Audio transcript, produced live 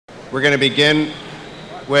We're going to begin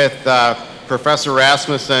with Professor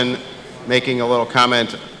Rasmussen making a little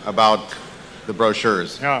comment about the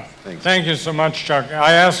brochures. Yeah, Thanks. Thank you so much, Chuck.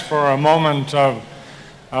 I asked for a moment of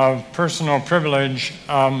personal privilege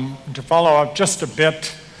to follow up just a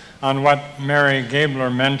bit on what Mary Gabler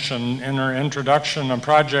mentioned in her introduction, a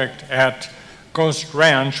project at Ghost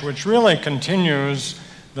Ranch, which really continues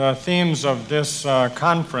the themes of this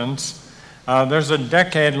conference. There's a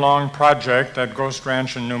decade-long project at Ghost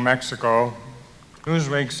Ranch in New Mexico.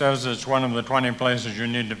 Newsweek says it's one of the 20 places you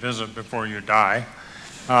need to visit before you die.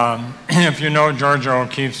 If you know Georgia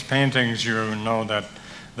O'Keeffe's paintings, you know that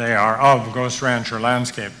they are of Ghost Ranch or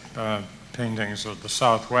landscape paintings of the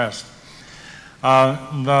Southwest.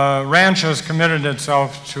 The ranch has committed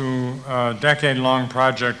itself to a decade-long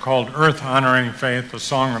project called Earth Honoring Faith, a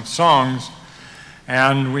Song of Songs,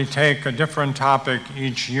 and we take a different topic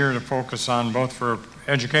each year to focus on, both for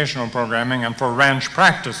educational programming and for ranch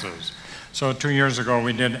practices. So 2 years ago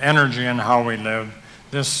we did energy and how we live.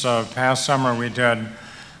 This past summer we did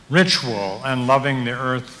ritual and loving the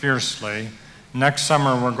earth fiercely. Next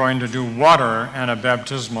summer we're going to do water and a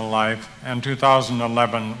baptismal life, and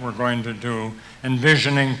 2011 we're going to do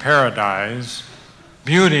envisioning paradise,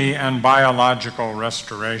 beauty and biological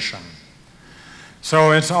restoration.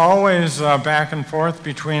 So it's always back and forth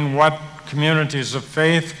between what communities of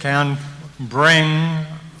faith can bring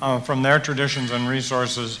from their traditions and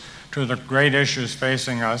resources to the great issues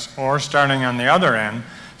facing us, or starting on the other end,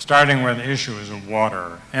 starting with issues of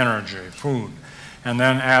water, energy, food, and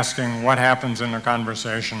then asking what happens in the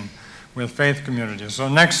conversation with faith communities. So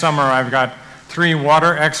next summer I've got 3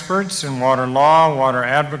 water experts in water law, water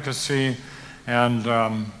advocacy, and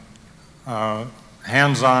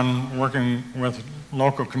hands-on working with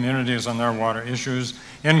local communities on their water issues,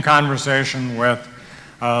 in conversation with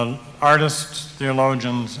artists,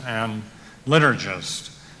 theologians, and liturgists.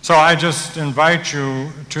 So I just invite you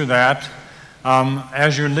to that.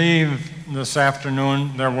 As you leave this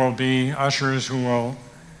afternoon, there will be ushers who will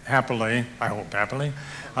happily, I hope happily,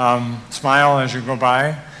 smile as you go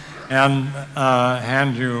by and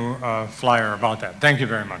hand you a flyer about that. Thank you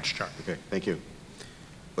very much, Chuck. Okay, thank you.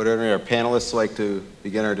 Would any of our panelists like to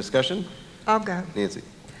begin our discussion? I'll go. Nancy.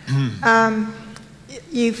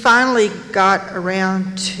 You finally got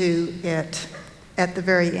around to it at the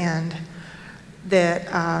very end, that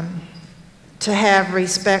to have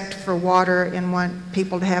respect for water and want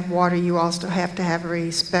people to have water, you also have to have a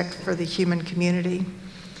respect for the human community,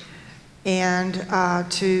 and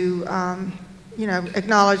to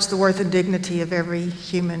acknowledge the worth and dignity of every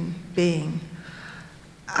human being.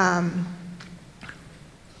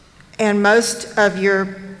 And most of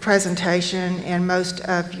your presentation and most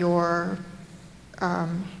of your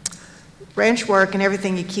ranch work and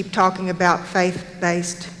everything you keep talking about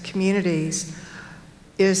faith-based communities.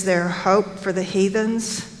 Is there hope for the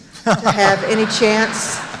heathens to have any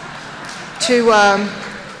chance to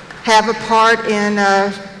have a part in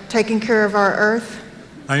taking care of our earth?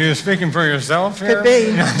 Are you speaking for yourself here? Could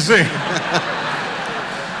be. Yeah, see.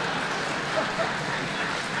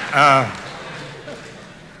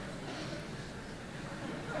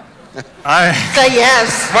 Say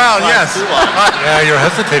yes. Well, yes. Yeah, you're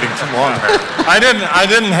hesitating too long there. I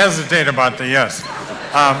didn't hesitate about the yes.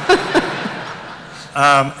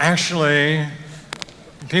 Actually,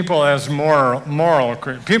 people as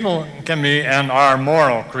people can be and are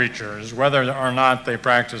moral creatures, whether or not they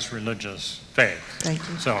practice religious faith. Thank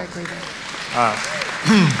you. So, I agree with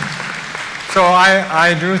so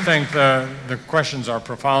I do think the questions are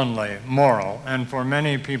profoundly moral, and for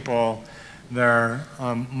many people, their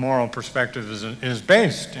moral perspective is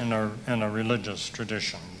based in a religious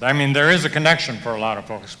tradition. I mean, there is a connection for a lot of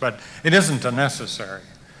folks, but it isn't a necessary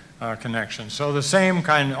connection. So the same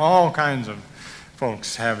kind, all kinds of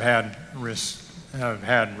folks have had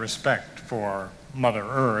respect for Mother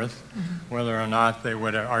Earth, whether or not they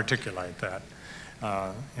would articulate that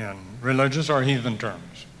in religious or heathen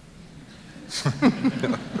terms.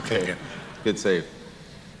 Okay, good save.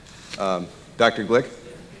 Dr. Glick?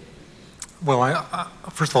 Well,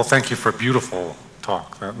 first of all, thank you for a beautiful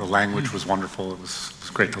talk. The language was wonderful. It was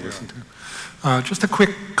great to listen to. Just a quick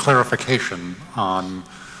clarification on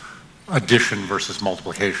addition versus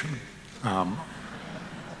multiplication. I'm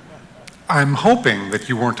hoping that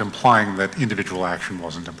you weren't implying that individual action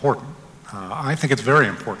wasn't important. I think it's very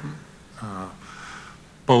important,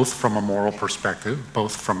 both from a moral perspective,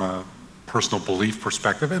 both from a personal belief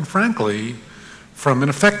perspective, and frankly, from an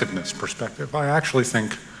effectiveness perspective. I actually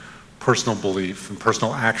think personal belief and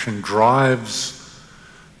personal action drives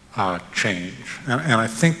change. And I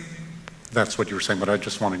think that's what you were saying, but I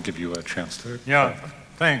just want to give you a chance to clarify.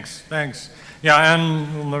 Thanks. Yeah,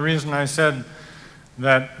 and the reason I said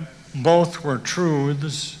that both were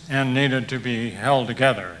truths and needed to be held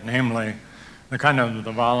together, namely the kind of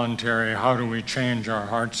the voluntary, how do we change our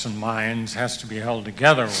hearts and minds, has to be held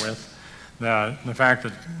together with the fact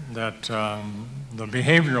that the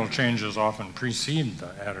behavioral changes often precede the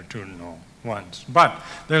attitudinal ones. But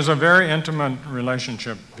there's a very intimate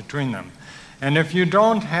relationship between them. And if you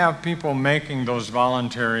don't have people making those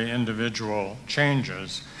voluntary individual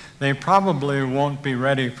changes, they probably won't be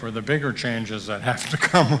ready for the bigger changes that have to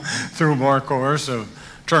come through more coercive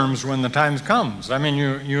terms when the time comes. I mean,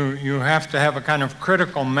 you have to have a kind of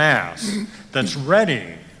critical mass that's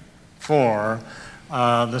ready for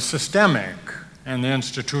the systemic and the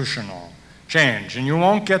institutional change. And you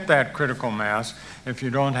won't get that critical mass if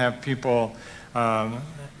you don't have people, or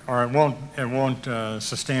it won't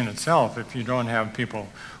sustain itself if you don't have people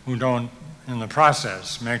who don't, in the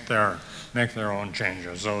process, make their own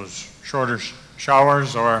changes. Those shorter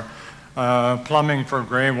showers, or plumbing for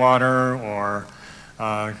gray water, or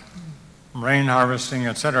rain harvesting,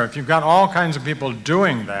 et cetera. If you've got all kinds of people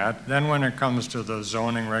doing that, then when it comes to the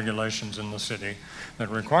zoning regulations in the city that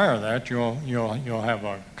require that, you'll have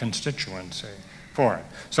a constituency for it.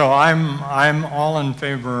 So I'm all in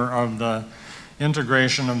favor of the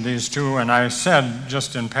integration of these two, and I said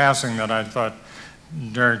just in passing that I thought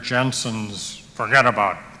Derek Jensen's forget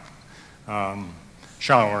about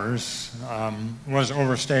showers was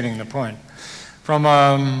overstating the point. From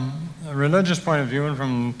a religious point of view and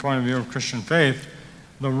from the point of view of Christian faith,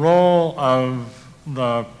 the role of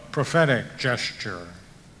the prophetic gesture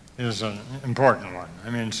is an important one. I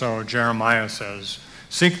mean, so Jeremiah says,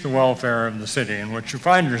 seek the welfare of the city in which you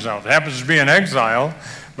find yourself. It happens to be in exile,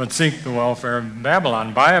 but seek the welfare of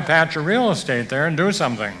Babylon. Buy a patch of real estate there and do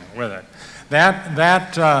something with it.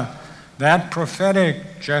 That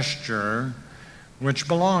prophetic gesture, which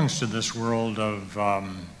belongs to this world of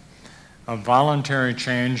voluntary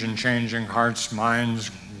change and changing hearts,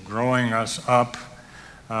 minds, growing us up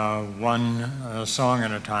one song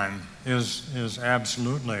at a time, is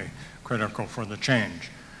absolutely critical for the change.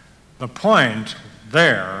 The point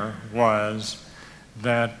there was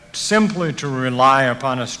that simply to rely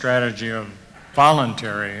upon a strategy of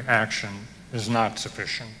voluntary action is not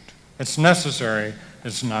sufficient. It's necessary,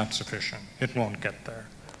 it's not sufficient. It won't get there.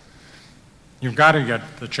 You've got to get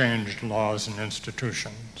the changed laws and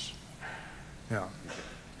institutions. Yeah.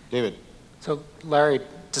 David. So, Larry,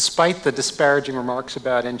 despite the disparaging remarks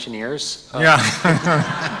about engineers... yeah.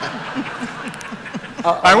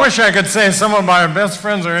 I wish I could say some of my best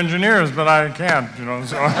friends are engineers, but I can't, you know,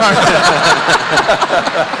 so...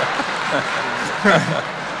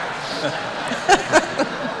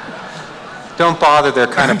 Don't bother, they're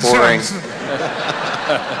kind of boring.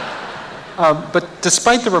 But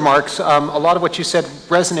despite the remarks, a lot of what you said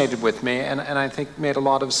resonated with me, and I think made a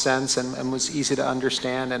lot of sense and was easy to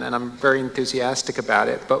understand, and I'm very enthusiastic about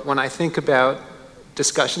it. But when I think about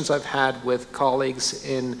discussions I've had with colleagues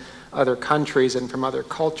in other countries and from other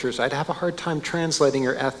cultures, I'd have a hard time translating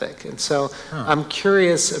your ethic. And so I'm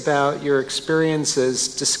curious about your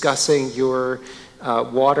experiences discussing your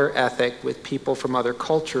water ethic with people from other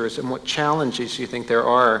cultures, and what challenges you think there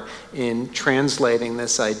are in translating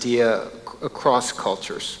this idea across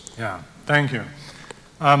cultures. Yeah, thank you.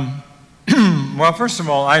 Well, first of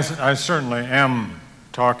all, I certainly am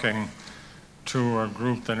talking to a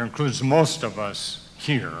group that includes most of us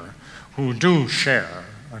here who do share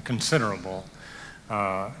a considerable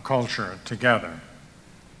culture together.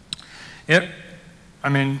 It's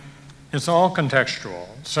all contextual,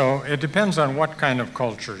 so it depends on what kind of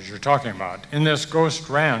cultures you're talking about. In this Ghost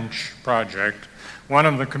Ranch project, one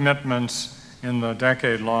of the commitments in the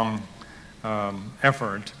decade-long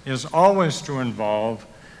effort is always to involve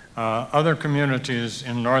other communities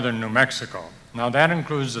in northern New Mexico. Now that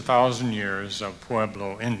includes 1,000 years of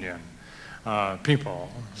Pueblo Indian people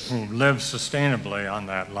who live sustainably on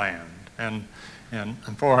that land, and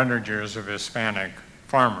 400 years of Hispanic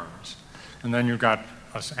farmers. And then you've got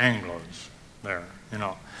us Anglos there, you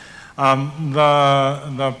know.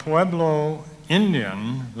 The Pueblo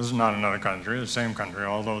Indian, this is not another country, the same country,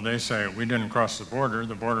 although they say we didn't cross the border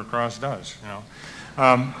crossed us, you know.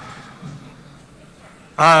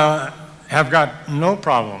 Have got no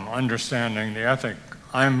problem understanding the ethic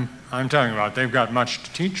I'm talking about. They've got much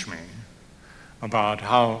to teach me about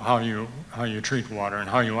how you treat water and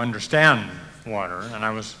how you understand water. And I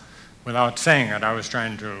was, without saying it, I was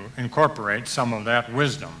trying to incorporate some of that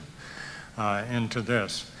wisdom into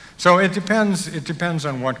this. So it depends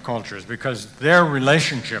on what cultures, because their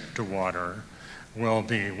relationship to water will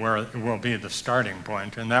be the starting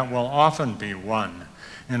point, and that will often be one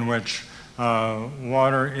in which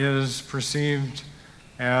water is perceived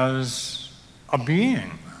as a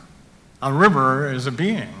being. A river is a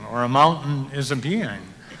being, or a mountain is a being.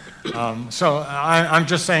 So I'm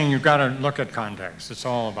just saying you've got to look at context. It's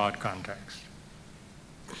all about context.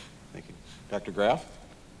 Thank you. Dr. Graff?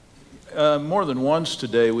 More than once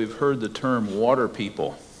today, we've heard the term water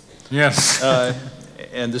people. Yes.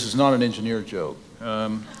 And this is not an engineer joke.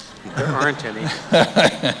 There aren't any.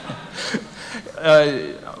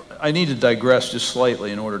 I need to digress just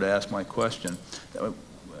slightly in order to ask my question. There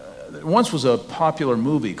once was a popular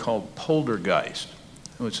movie called Poltergeist,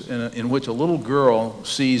 in which a little girl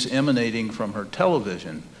sees emanating from her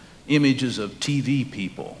television images of TV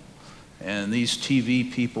people. And these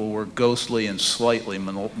TV people were ghostly and slightly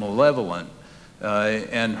malevolent.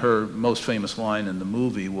 And her most famous line in the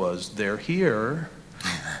movie was, "They're here."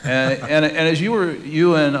 and as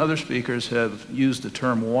you and other speakers have used the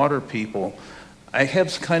term water people, I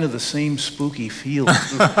have kind of the same spooky feeling.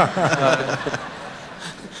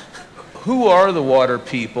 Who are the water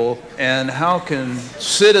people, and how can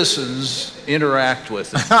citizens interact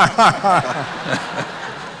with them?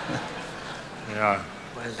 Yeah.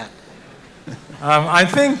 Well done. I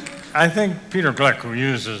think Peter Glick, who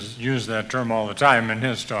used that term all the time in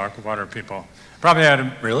his talk, water people, probably had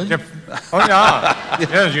a Really? Oh yeah,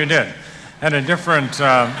 yes, you did. Had a different Go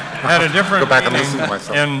back and listen to meaning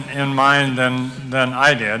myself. in mind than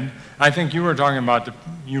I did. I think you were talking about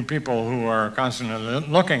you people who are constantly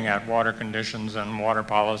looking at water conditions and water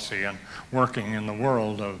policy and working in the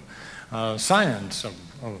world of science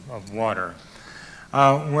of water.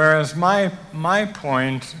 Whereas my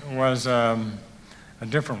point was a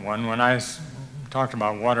different one. When I talked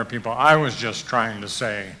about water people, I was just trying to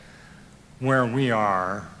say where we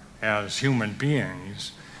are as human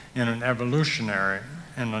beings in an evolutionary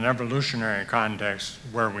context,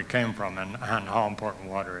 where we came from and how important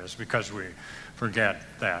water is, because we forget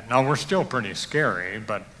that. Now we're still pretty scary,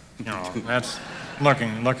 but you know, that's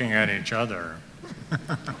looking at each other.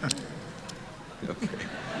 Okay.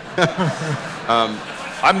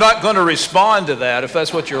 I'm not going to respond to that if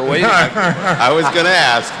that's what you're waiting for. I was going to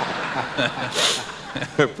ask.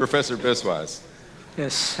 Professor Biswas.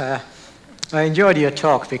 Yes, I enjoyed your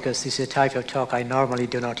talk because this is a type of talk I normally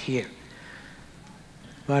do not hear.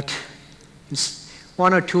 But in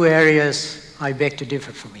one or two areas I beg to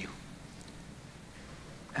differ from you.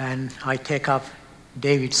 And I take up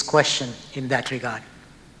David's question in that regard.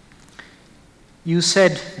 You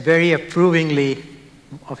said very approvingly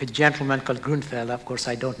of a gentleman called Grunfeld. Of course,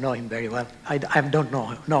 I don't know him very well. I don't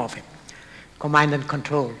know of him. Command and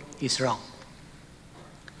control is wrong.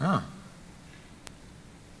 Ah.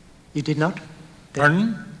 You did not?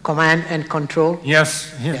 Pardon? Command and control?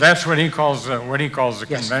 Yes, Yes. that's what he calls the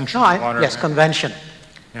Yes. convention. No, water. yes, convention.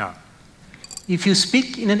 Yeah. If you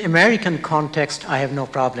speak in an American context, I have no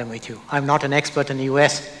problem with you. I'm not an expert in the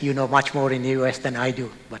US. You know much more in the US than I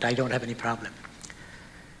do, but I don't have any problem.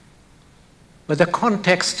 But the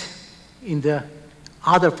context in the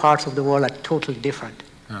other parts of the world are totally different.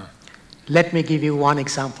 Yeah. Let me give you one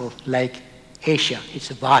example, like Asia. It's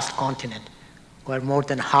a vast continent where more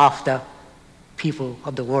than half the people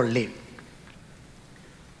of the world live.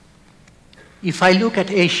 If I look at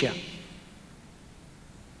Asia,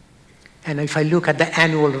 and if I look at the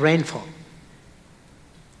annual rainfall,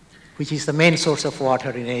 which is the main source of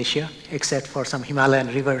water in Asia, except for some Himalayan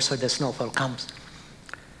rivers where the snowfall comes.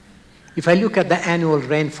 If I look at the annual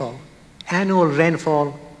rainfall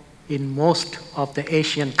in most of the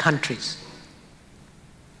Asian countries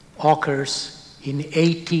occurs in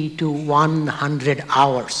 80 to 100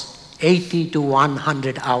 hours. 80 to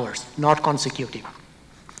 100 hours, not consecutive.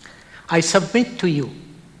 I submit to you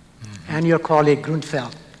and your colleague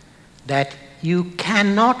Grunfeld that you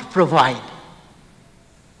cannot provide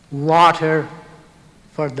water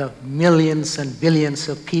for the millions and billions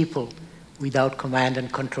of people without command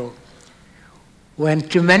and control. When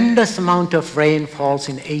tremendous amount of rain falls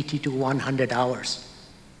in 80 to 100 hours,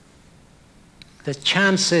 the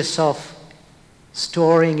chances of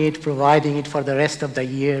storing it, providing it for the rest of the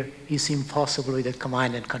year is impossible with the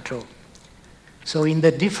command and control. So in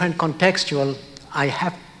the different contextual,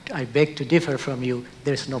 I beg to differ from you.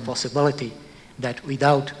 There's no possibility that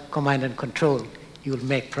without command and control, you'll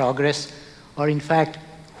make progress. Or in fact,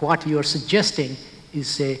 what you're suggesting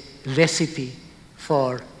is a recipe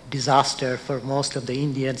for disaster for most of the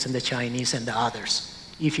Indians and the Chinese and the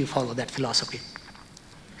others, if you follow that philosophy.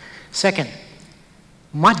 Second,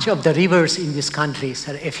 much of the rivers in these countries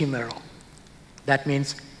are ephemeral. That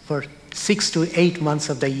means for 6 to 8 months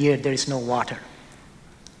of the year, there is no water.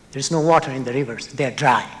 There is no water in the rivers. They're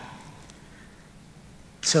dry.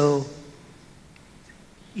 So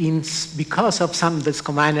because of some of this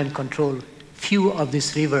command and control, few of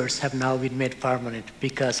these rivers have now been made permanent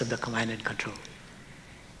because of the command and control.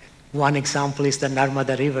 One example is the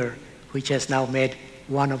Narmada River, which has now made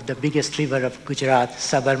one of the biggest river of Gujarat,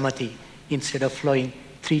 Sabarmati, instead of flowing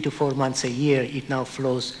 3 to 4 months a year, it now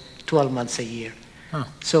flows 12 months a year. Huh.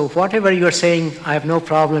 So whatever you're saying, I have no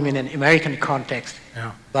problem in an American context,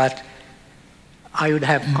 Yeah. but I would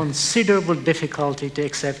have considerable difficulty to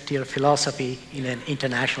accept your philosophy in an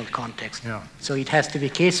international context. Yeah. So it has to be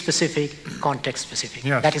case-specific, context-specific.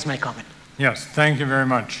 Yes. That is my comment. Yes, thank you very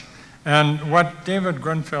much. And what David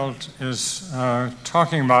Grunfeld is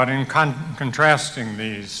talking about in contrasting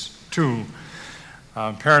these two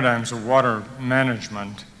paradigms of water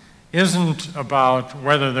management isn't about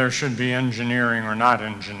whether there should be engineering or not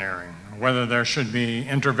engineering, whether there should be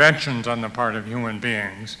interventions on the part of human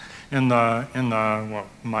beings in the what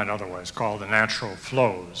we might otherwise call the natural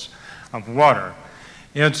flows of water.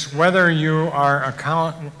 It's whether you are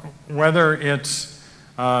whether it's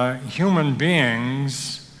human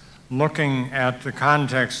beings looking at the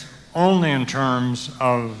context only in terms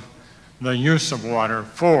of the use of water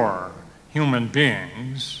for human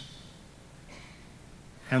beings,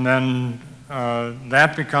 and then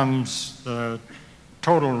that becomes the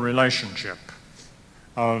total relationship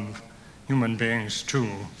of human beings to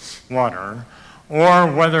water, or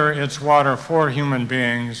whether it's water for human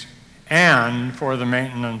beings and for the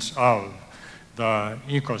maintenance of the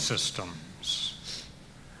ecosystems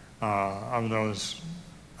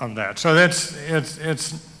of that. So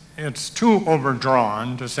it's too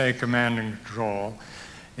overdrawn to say command and control.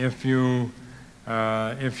 If you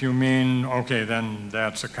mean, okay, then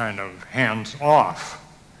that's a kind of hands-off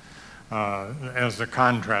as the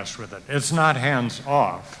contrast with it. It's not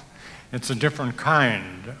hands-off. It's a different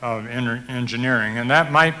kind of engineering, and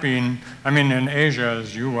that might be, I mean, in Asia,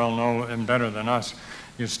 as you well know and better than us,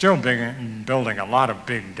 you're still building a lot of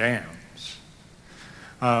big dams.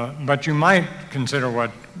 But you might consider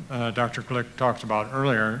what Dr. Glick talked about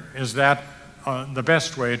earlier, is that the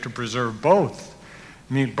best way to preserve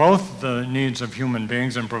meet both the needs of human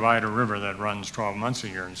beings and provide a river that runs 12 months a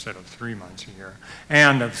year instead of 3 months a year,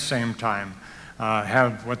 and at the same time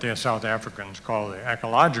have what the South Africans call the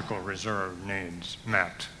ecological reserve needs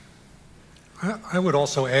met. I would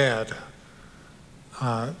also add,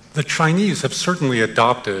 the Chinese have certainly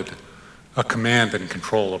adopted a command and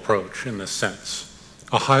control approach in this sense,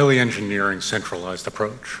 a highly engineering, centralized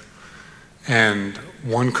approach. And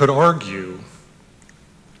one could argue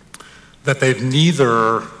that they've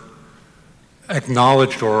neither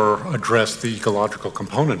acknowledged or addressed the ecological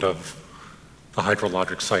component of the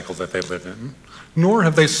hydrologic cycle that they live in, nor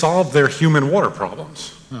have they solved their human water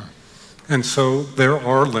problems. And so there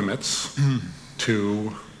are limits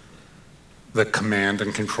to the command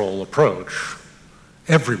and control approach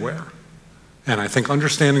everywhere. And I think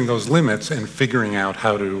understanding those limits and figuring out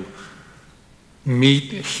how to meet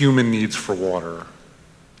human needs for water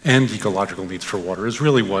and ecological needs for water is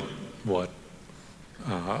really what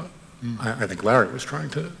I think Larry was trying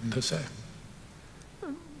to say.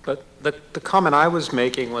 But the comment I was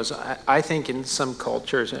making was, I think in some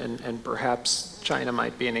cultures, and perhaps China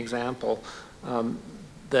might be an example,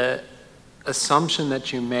 the assumption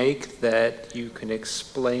that you make that you can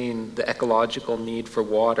explain the ecological need for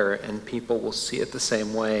water and people will see it the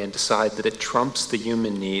same way and decide that it trumps the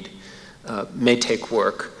human need may take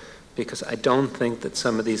work, because I don't think that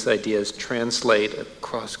some of these ideas translate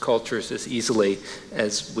across cultures as easily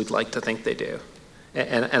as we'd like to think they do.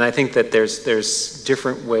 And I think that there's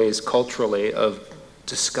different ways culturally of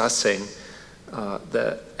discussing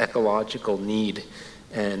the ecological need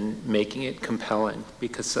and making it compelling,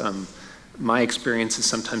 because my experience is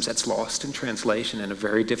sometimes that's lost in translation and a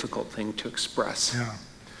very difficult thing to express.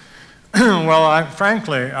 Yeah. Well,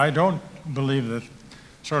 frankly, I don't believe that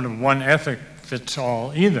sort of one ethic fits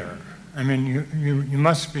all either. I mean, you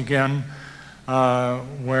must begin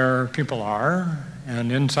where people are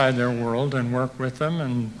and inside their world and work with them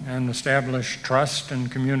and establish trust and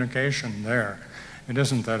communication there. It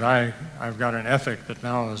isn't that I've got an ethic that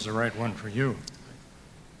now is the right one for you.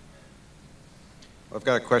 I've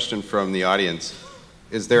got a question from the audience.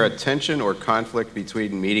 Is there a tension or conflict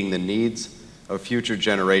between meeting the needs of future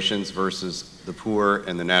generations versus the poor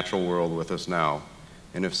and the natural world with us now?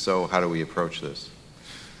 And if so, how do we approach this?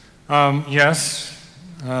 Yes,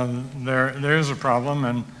 there is a problem,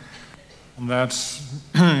 and that's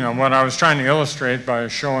what I was trying to illustrate by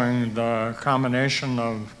showing the combination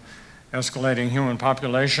of escalating human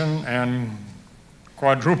population and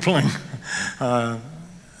quadrupling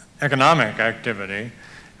economic activity.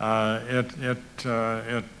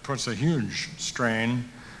 It puts a huge strain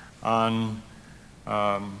on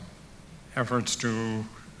efforts to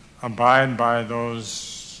abide by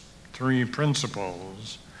those three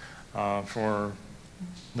principles for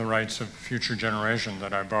the rights of future generations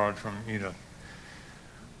that I borrowed from Edith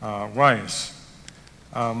Weiss.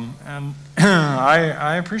 And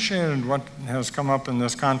I appreciated what has come up in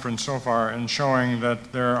this conference so far in showing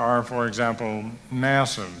that there are, for example,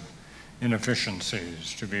 massive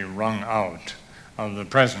inefficiencies to be wrung out of the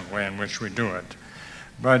present way in which we do it.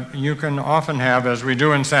 But you can often have, as we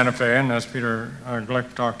do in Santa Fe, and as Peter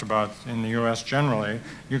Glick talked about in the US generally,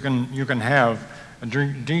 you can have a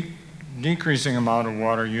decreasing amount of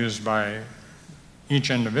water used by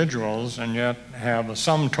each individuals and yet have a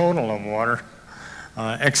sum total of water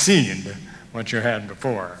exceed what you had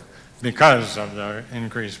before because of the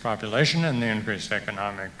increased population and the increased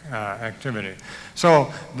economic activity.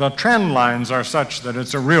 So the trend lines are such that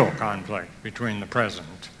it's a real conflict between the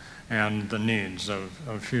present and the needs of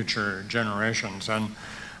future generations. And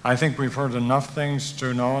I think we've heard enough things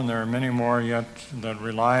to know, and there are many more yet that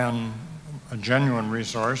rely on a genuine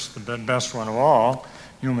resource, the best one of all,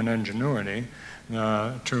 human ingenuity,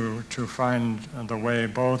 to find the way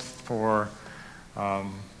both for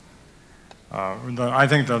I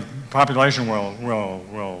think the population will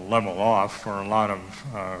level off for a lot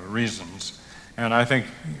of reasons. And I think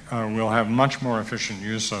we'll have much more efficient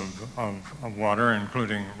use of water,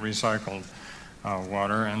 including recycled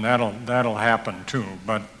water, and that'll happen too.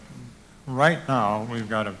 But right now, we've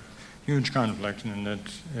got a huge conflict, and it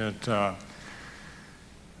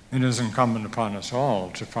is incumbent upon us all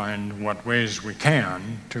to find what ways we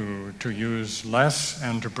can to use less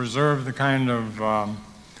and to preserve the kind of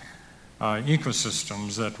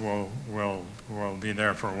ecosystems that will be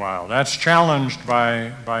there for a while. That's challenged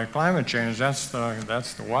by climate change. That's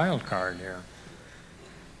the wild card here.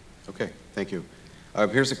 Okay, thank you.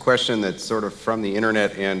 Here's a question that's sort of from the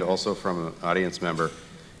internet and also from an audience member.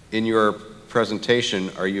 In your presentation,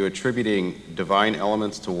 are you attributing divine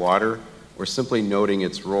elements to water or simply noting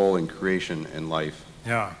its role in creation and life?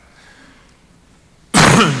 Yeah.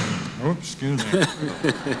 Oops, excuse me.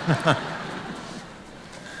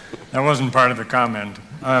 That wasn't part of the comment.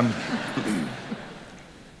 I'm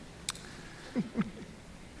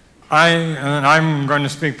going to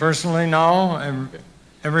speak personally now.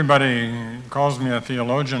 Everybody calls me a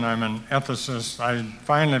theologian. I'm an ethicist. I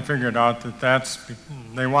finally figured out that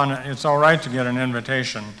it's all right to get an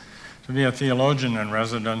invitation to be a theologian in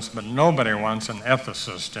residence, but nobody wants an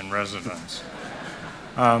ethicist in residence.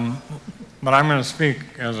 But I'm going to speak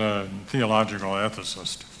as a theological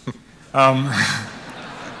ethicist.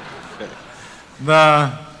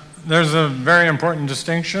 There's a very important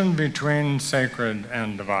distinction between sacred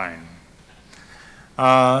and divine.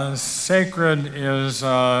 Sacred is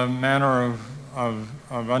a manner of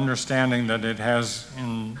understanding that it has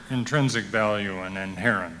intrinsic value and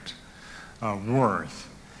inherent worth,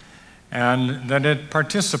 and that it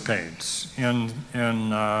participates in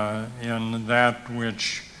that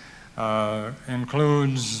which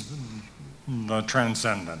includes the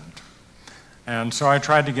transcendent. And so I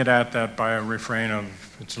tried to get at that by a refrain of,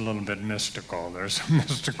 it's a little bit mystical. There's a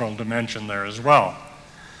mystical dimension there as well.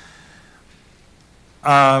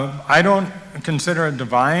 I don't consider it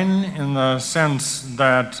divine in the sense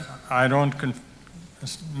that I don't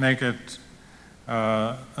make it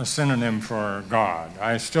a synonym for God.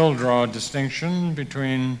 I still draw a distinction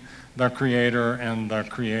between the creator and the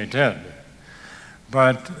created.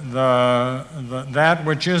 But that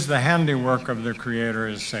which is the handiwork of the creator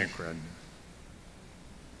is sacred.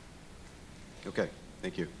 Okay,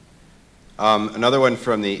 thank you. Another one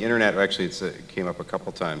from the internet, actually it came up a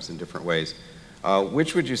couple times in different ways.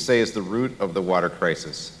 Which would you say is the root of the water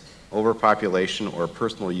crisis? Overpopulation or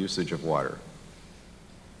personal usage of water?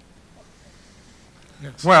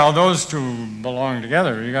 Yes. Well, those two belong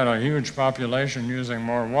together. You got a huge population using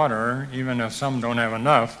more water, even if some don't have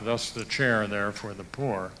enough, thus the chair there for the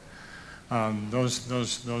poor.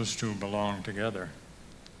 Those two belong together.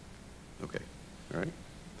 Okay, all right,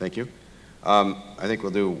 thank you. I think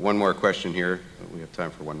we'll do one more question here. We have time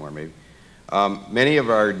for one more maybe. Many of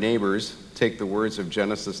our neighbors take the words of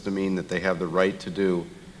Genesis to mean that they have the right to do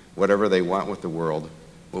whatever they want with the world.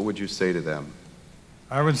 What would you say to them?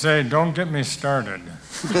 I would say, don't get me started.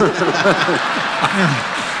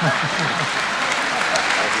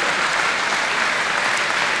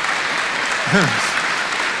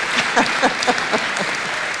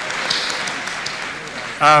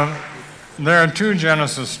 There are two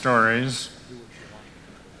Genesis stories.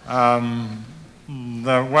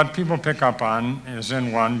 What people pick up on is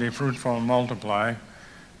in one, be fruitful and multiply.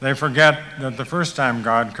 They forget that the first time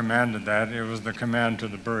God commanded that, it was the command to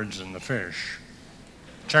the birds and the fish.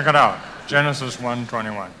 Check it out, Genesis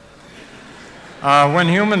 1:21. When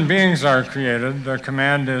human beings are created, the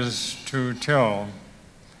command is to till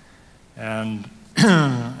and,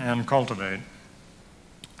 and cultivate.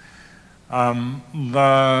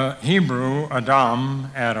 The Hebrew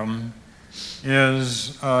Adam,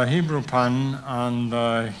 is a Hebrew pun on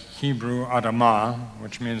the Hebrew Adamah,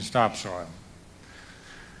 which means topsoil.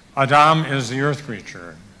 Adam is the earth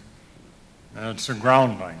creature. It's a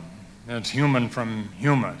groundling. It's human from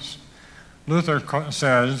humus. Luther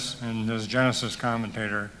says, in his Genesis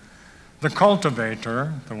commentator, the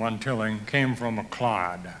cultivator, the one tilling, came from a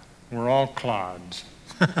clod. We're all clods.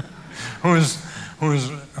 whose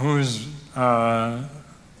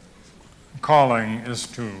calling is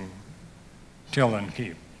to till and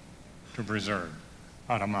keep, to preserve,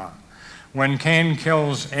 Adamah. When Cain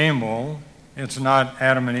kills Abel, it's not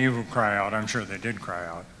Adam and Eve who cry out. I'm sure they did cry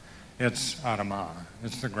out. It's Adamah.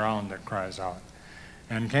 It's the ground that cries out.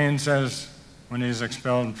 And Cain says, when he's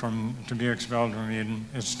to be expelled from Eden,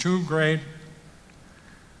 it's too great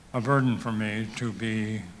a burden for me to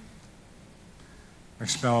be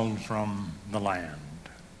expelled from the land.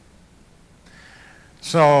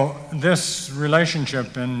 So this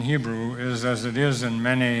relationship in Hebrew is, as it is in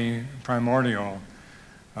many primordial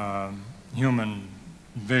human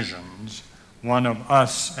visions, one of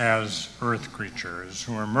us as earth creatures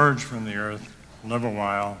who emerge from the earth, live a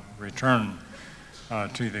while, return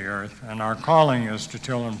to the earth, and our calling is to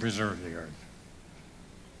till and preserve the earth.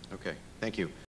 Okay, thank you.